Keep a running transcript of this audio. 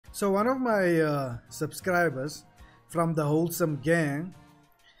So one of my subscribers from the Wholesome gang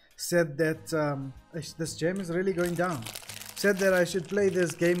said that this gem is really going down. Said that I should play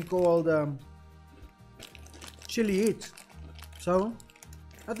this game called Chili Eat. So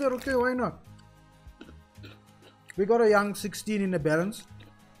I thought, okay, why not? We got a young 16 in the balance.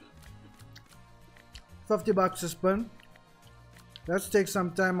 50 bucks a spin. Let's take some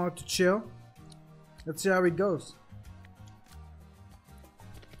time out to chill. Let's see how it goes.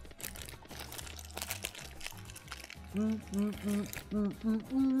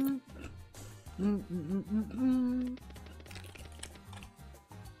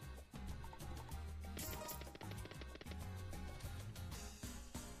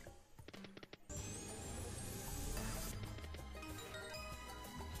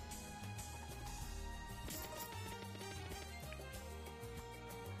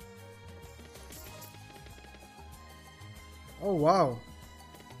 Oh wow.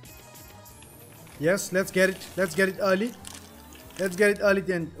 Yes, let's get it. Let's get it early. Let's get it early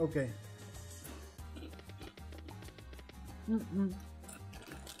then. Okay.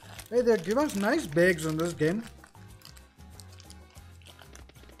 Hey, they give us nice bags on this game.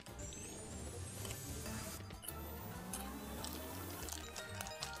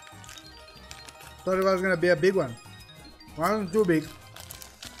 Thought it was gonna be a big one. Wasn't too big.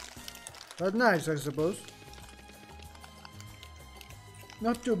 But nice, I suppose.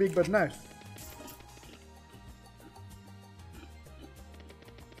 Not too big, but nice.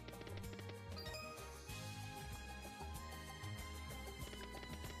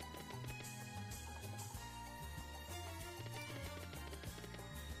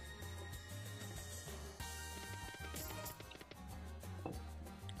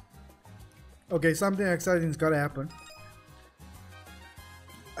 Okay, something exciting's gotta happen.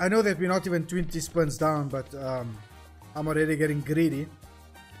 I know that we're not even 20 spins down, but I'm already getting greedy.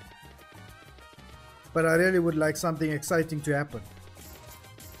 But I really would like something exciting to happen.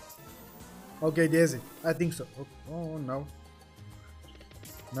 Okay, there's it. I think so. Oh no.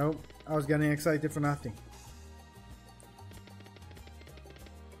 No, I was getting excited for nothing.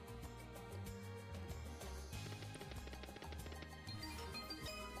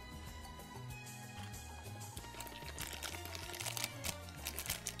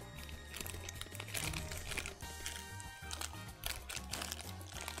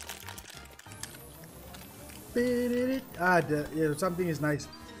 Yeah, something is nice.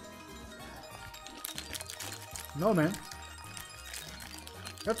 No, man.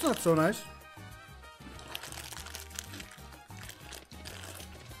 That's not so nice.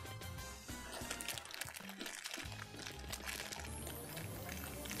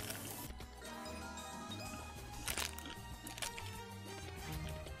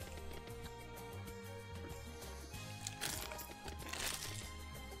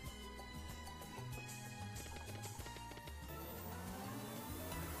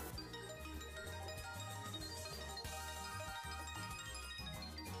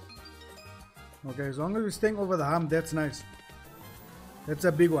 Okay, as long as we're staying over the hump, that's nice. That's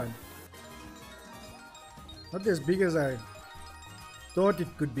a big one. Not as big as I thought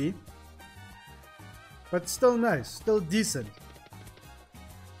it could be. But still nice, still decent.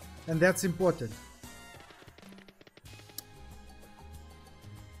 And that's important.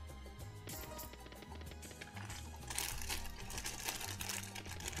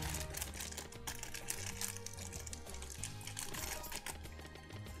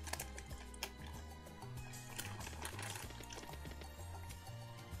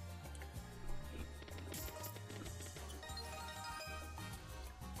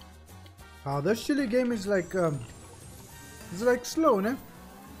 This chili game is like it's like slow, ne?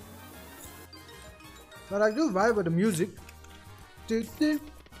 But I do vibe with the music. It's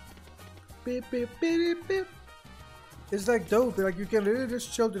like dope. Like you can really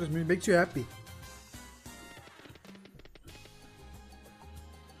just chill to this music. It makes you happy.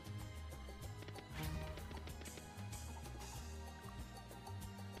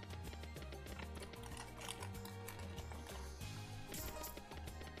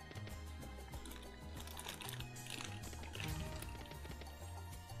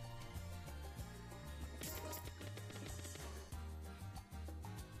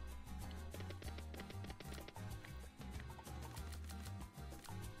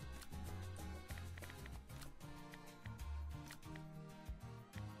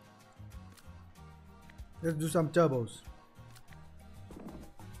 Let's do some turbos.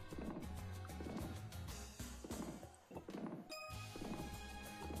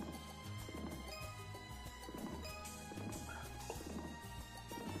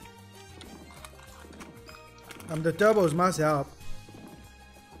 The turbos must help.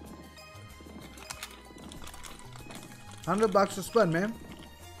 $100 to spend, man.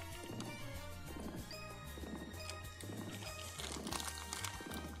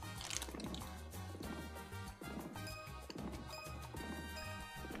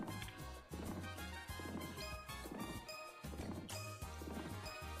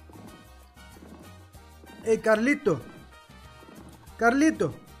 Hey, Carlito.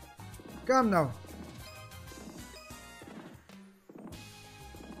 Carlito. Come now.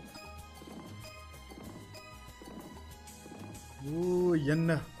 Ooh,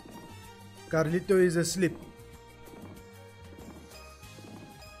 Yanna. Carlito is asleep.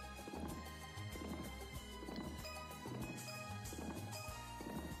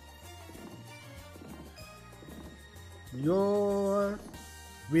 Yo,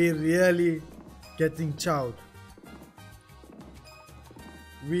 we really getting chowed.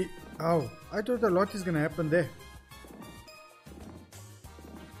 I thought a lot is gonna happen there.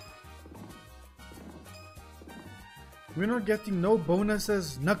 We're not getting no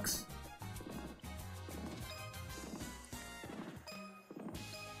bonuses, nux.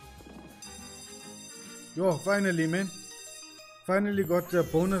 Yo, finally, man. Finally got a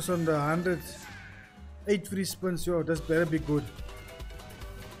bonus on the 100. 8 free spins, yo, that's better be good.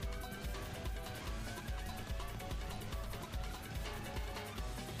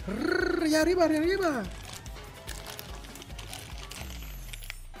 Arriba, arriba.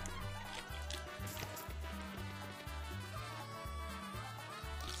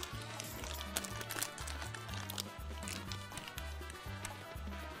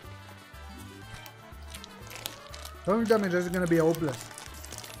 Don't tell me this is gonna be hopeless.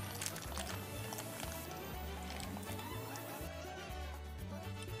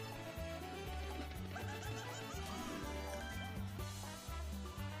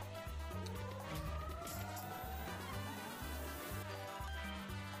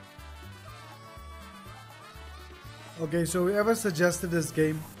 Okay, so whoever suggested this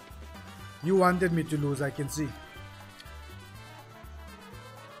game, you wanted me to lose, I can see.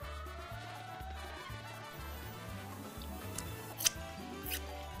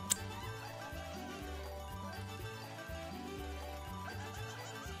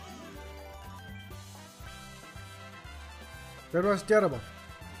 That was terrible.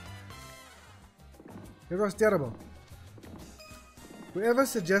 It was terrible. Whoever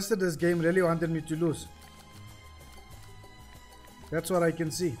suggested this game really wanted me to lose. That's what I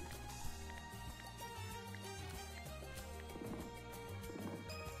can see.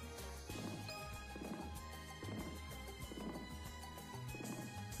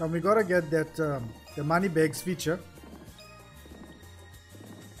 Now we gotta get that the money bags feature.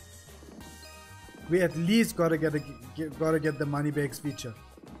 We at least gotta get the money bags feature.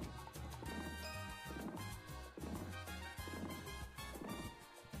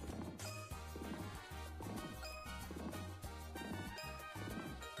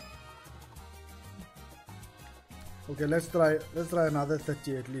 Okay, let's try another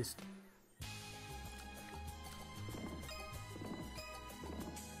 30 at least.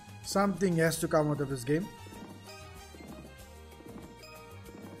 Something has to come out of this game.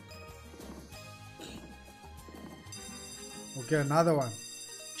 Okay, another one.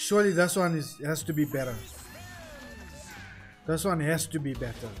 Surely this one has to be better. This one has to be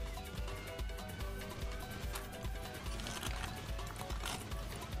better.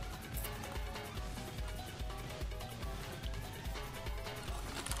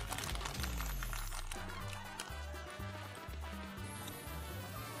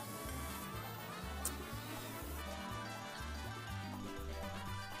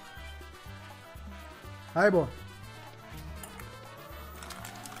 Hi, boy.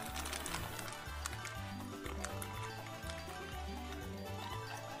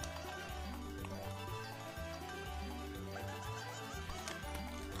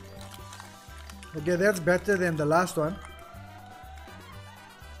 Okay, that's better than the last one.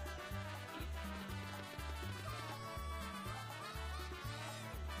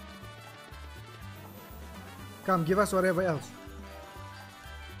 Come, give us whatever else.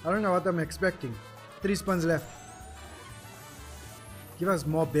 I don't know what I'm expecting. 3 spins left. Give us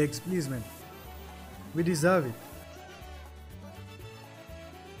more bags, please, man. We deserve it.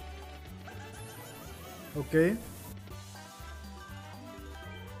 Okay.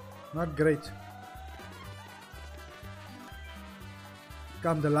 Not great.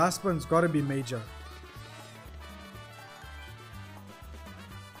 Come, the last one's gotta be major.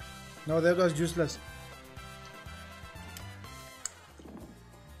 No, that was useless.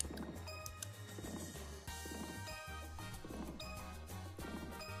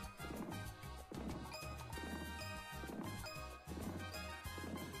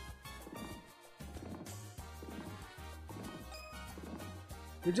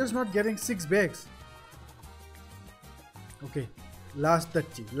 You're just not getting 6 bags. Okay, last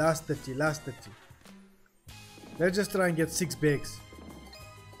 30, last 30, last 30. Let's just try and get 6 bags.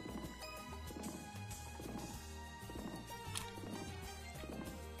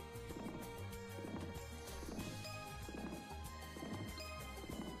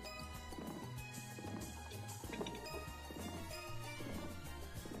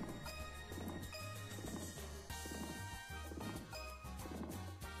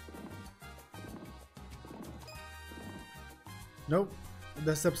 Nope,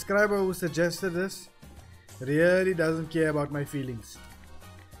 the subscriber who suggested this really doesn't care about my feelings.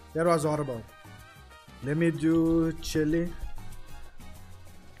 That was horrible. Let me do chili.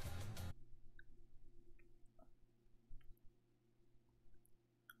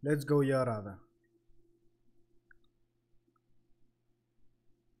 Let's go here rather.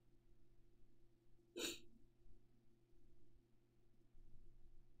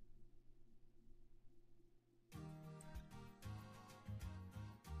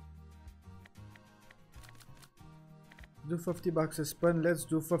 Do 50 bucks a spin. Let's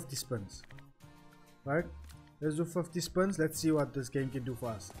do 50 spins. Right? Let's do 50 spins. Let's see what this game can do for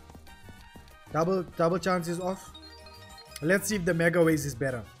us. Double chances off. Let's see if the mega ways is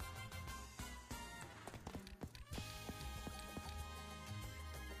better.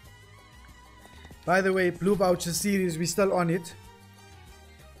 By the way, Blu Voucher series, we're still on it.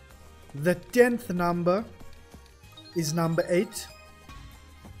 The 10th number is number 8.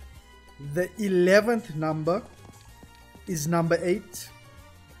 The 11th number is number 8,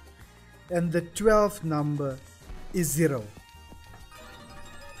 and the 12th number is 0.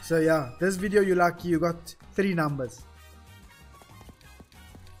 So yeah, this video you're lucky you got 3 numbers.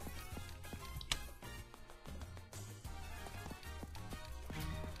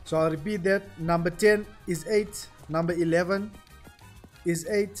 So I'll repeat that. Number 10 is 8, number 11 is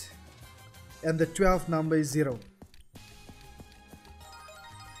 8, and the 12th number is 0.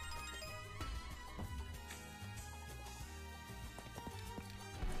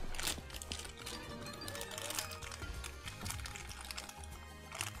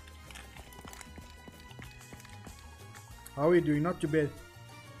 How are we doing? Not too bad.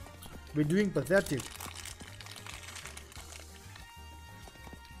 We're doing pathetic.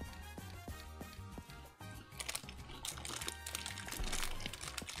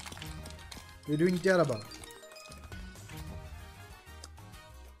 We're doing terrible.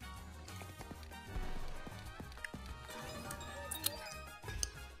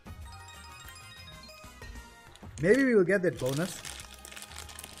 Maybe we will get that bonus.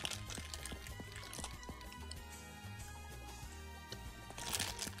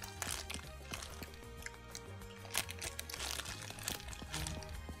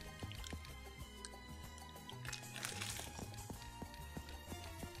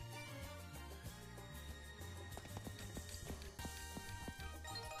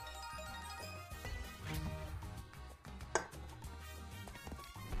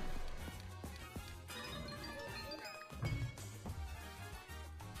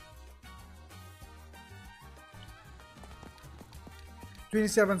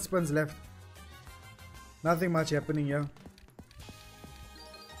 $27 spins left. Nothing much happening here.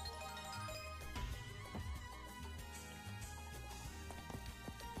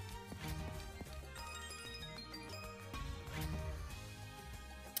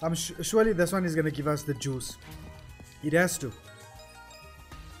 Surely this one is gonna give us the juice. It has to.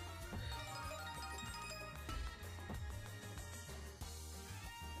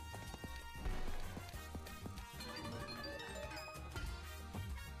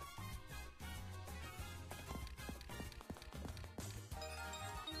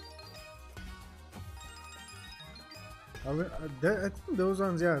 I think those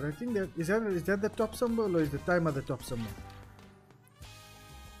ones, yeah. I think that is that the top symbol or is the timer the top symbol?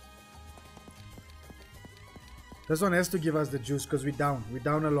 This one has to give us the juice because we're down. We're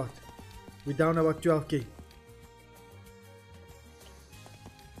down a lot. We're down about 12k.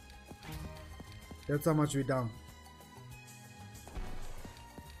 That's how much we're down.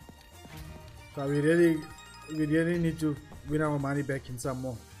 So we really need to win our money back in some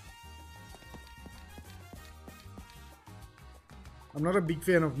more. I'm not a big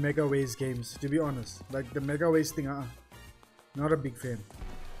fan of Mega Waste games, to be honest. Like the Mega Waste thing, not a big fan.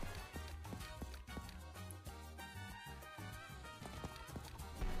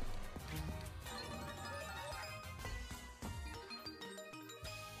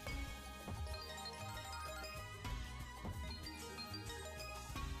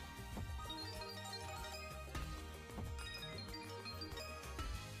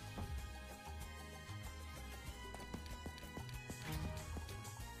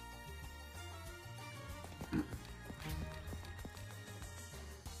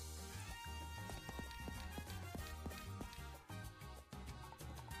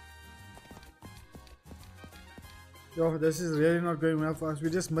 Oh, this is really not going well for us. We're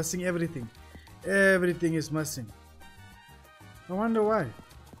just missing everything. Everything is missing. I wonder why.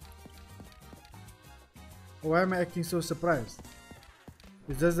 Why am I acting so surprised?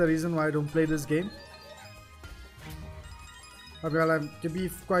 Is this the reason why I don't play this game? Well, to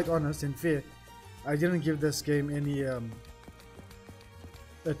be quite honest and fair, I didn't give this game any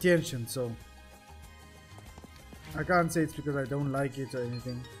attention, so I can't say it's because I don't like it or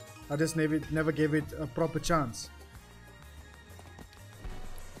anything. I just never gave it a proper chance.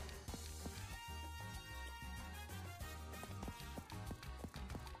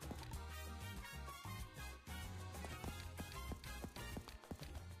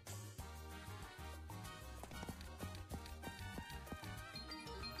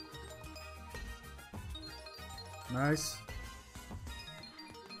 Nice.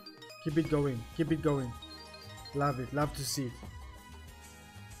 Keep it going. Keep it going. Love it. Love to see it.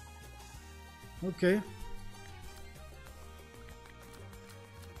 Okay.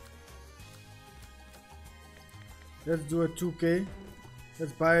 Let's do a 2K.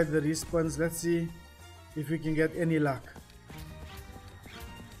 Let's buy the respawns. Let's see if we can get any luck.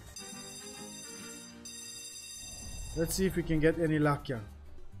 Let's see if we can get any luck here.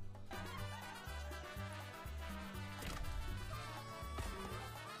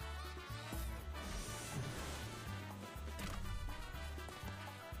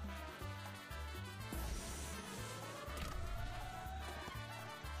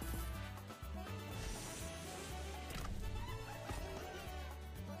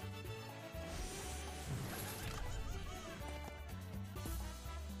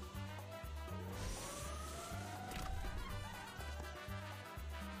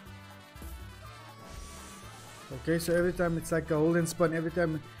 Okay, so every time it's like a hold and spin. Every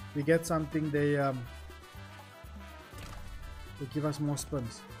time we get something, they give us more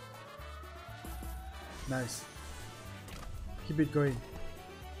spins. Nice. Keep it going.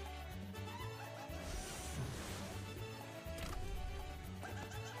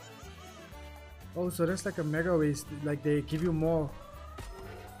 Oh, so that's like a mega waste. Like they give you more.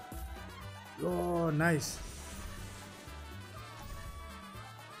 Oh, nice.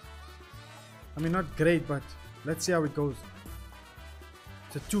 I mean, not great, but let's see how it goes.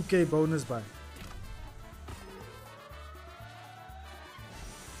 It's a 2K bonus buy.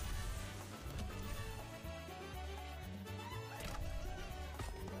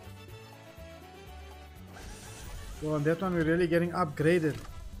 Oh, on that one we're really getting upgraded.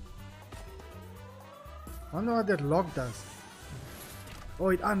 I wonder what that lock does. Oh,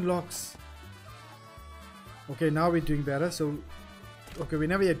 it unlocks. Okay, now we're doing better. So, okay, we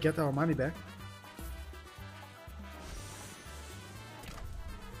never yet get our money back.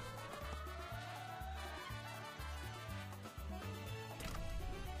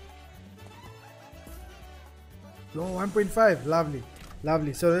 Oh, 1.5. Lovely.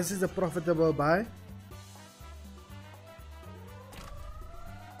 Lovely. So this is a profitable buy.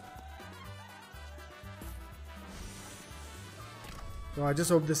 So I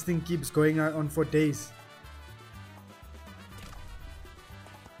just hope this thing keeps going on for days.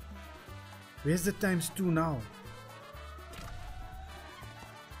 Where's the ×2 now?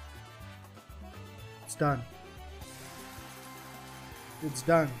 It's done. It's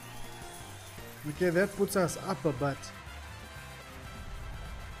done. Okay, that puts us up a bit.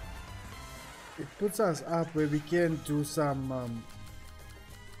 It puts us up where we can do some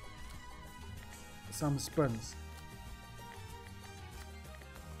spins.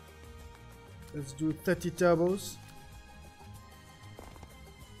 Let's do 30 turbos.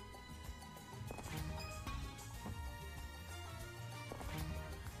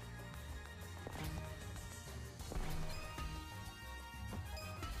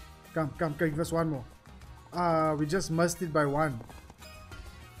 Come, give us one more. Ah, we just missed it by one.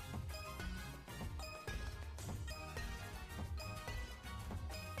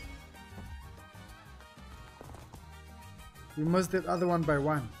 We missed that other one by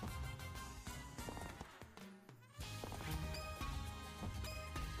one.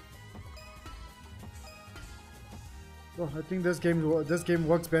 Oh, I think this game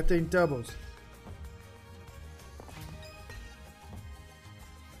works better in turbos.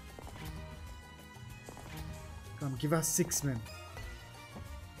 Come, give us 6, man.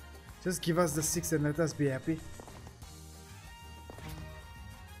 Just give us the 6 and let us be happy.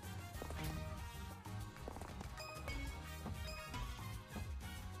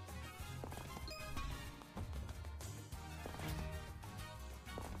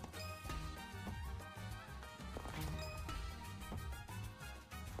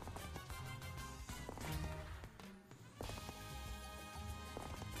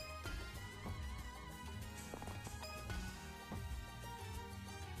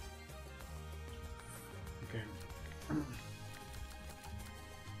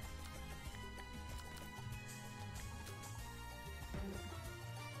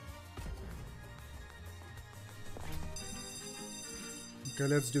 Okay,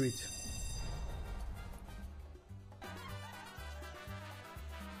 let's do it.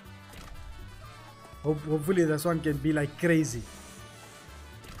 Hopefully this one can be like crazy.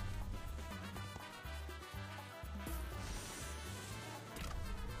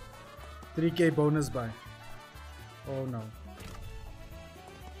 $3K bonus buy. Oh no.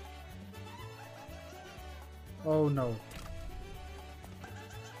 Oh no.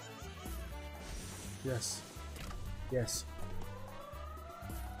 Yes. Yes.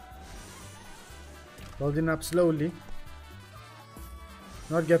 Building up slowly.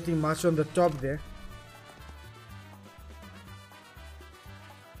 Not getting much on the top there.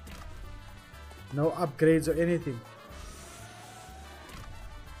 No upgrades or anything.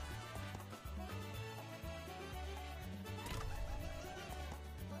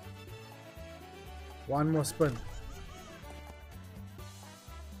 One more spin.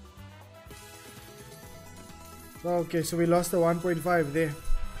 Okay, so we lost the 1.5 there.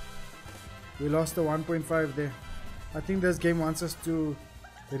 We lost the 1.5 there. I think this game wants us to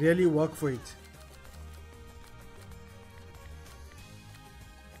really work for it.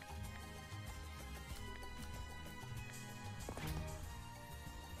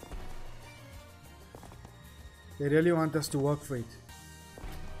 They really want us to work for it.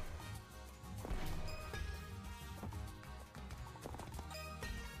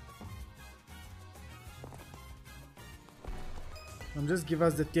 Just give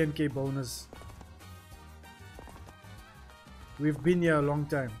us the 10K bonus. We've been here a long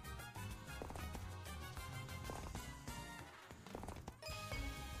time.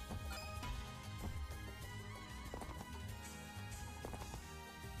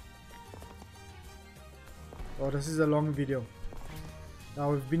 Oh, this is a long video.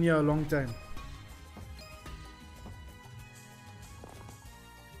 Now we've been here a long time.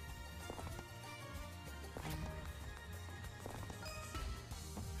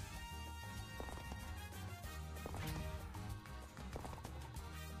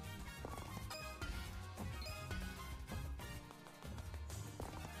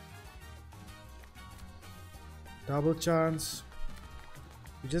 Double chance.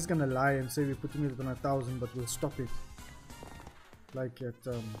 We're just gonna lie and say we're putting it on 1,000, but we'll stop it like at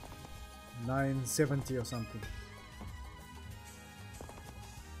 970 or something.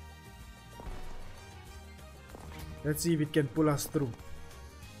 Let's see if it can pull us through.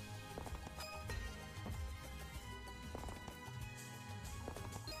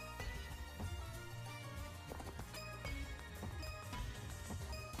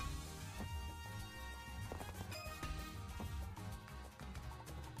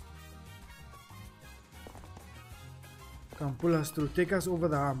 Come, pull us through, take us over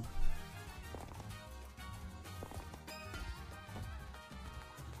the hump.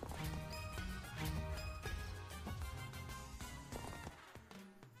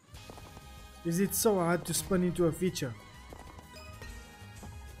 Is it so hard to spin into a feature?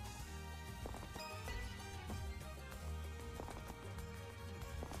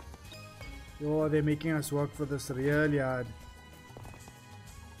 Oh, they're making us work for this really hard.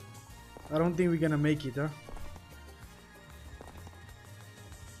 I don't think we're gonna make it, huh?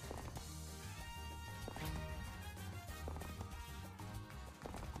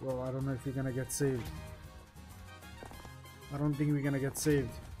 Well, I don't know if we're gonna get saved. I don't think we're gonna get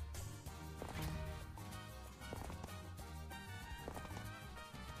saved.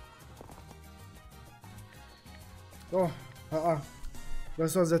 Oh,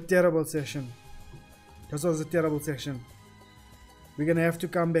 this was a terrible session. This was a terrible session. We're gonna have to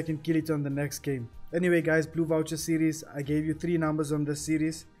come back and kill it on the next game. Anyway, guys, Blu Voucher series. I gave you 3 numbers on this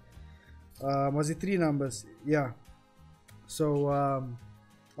series. Was it 3 numbers? Yeah. So,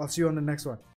 I'll see you on the next one.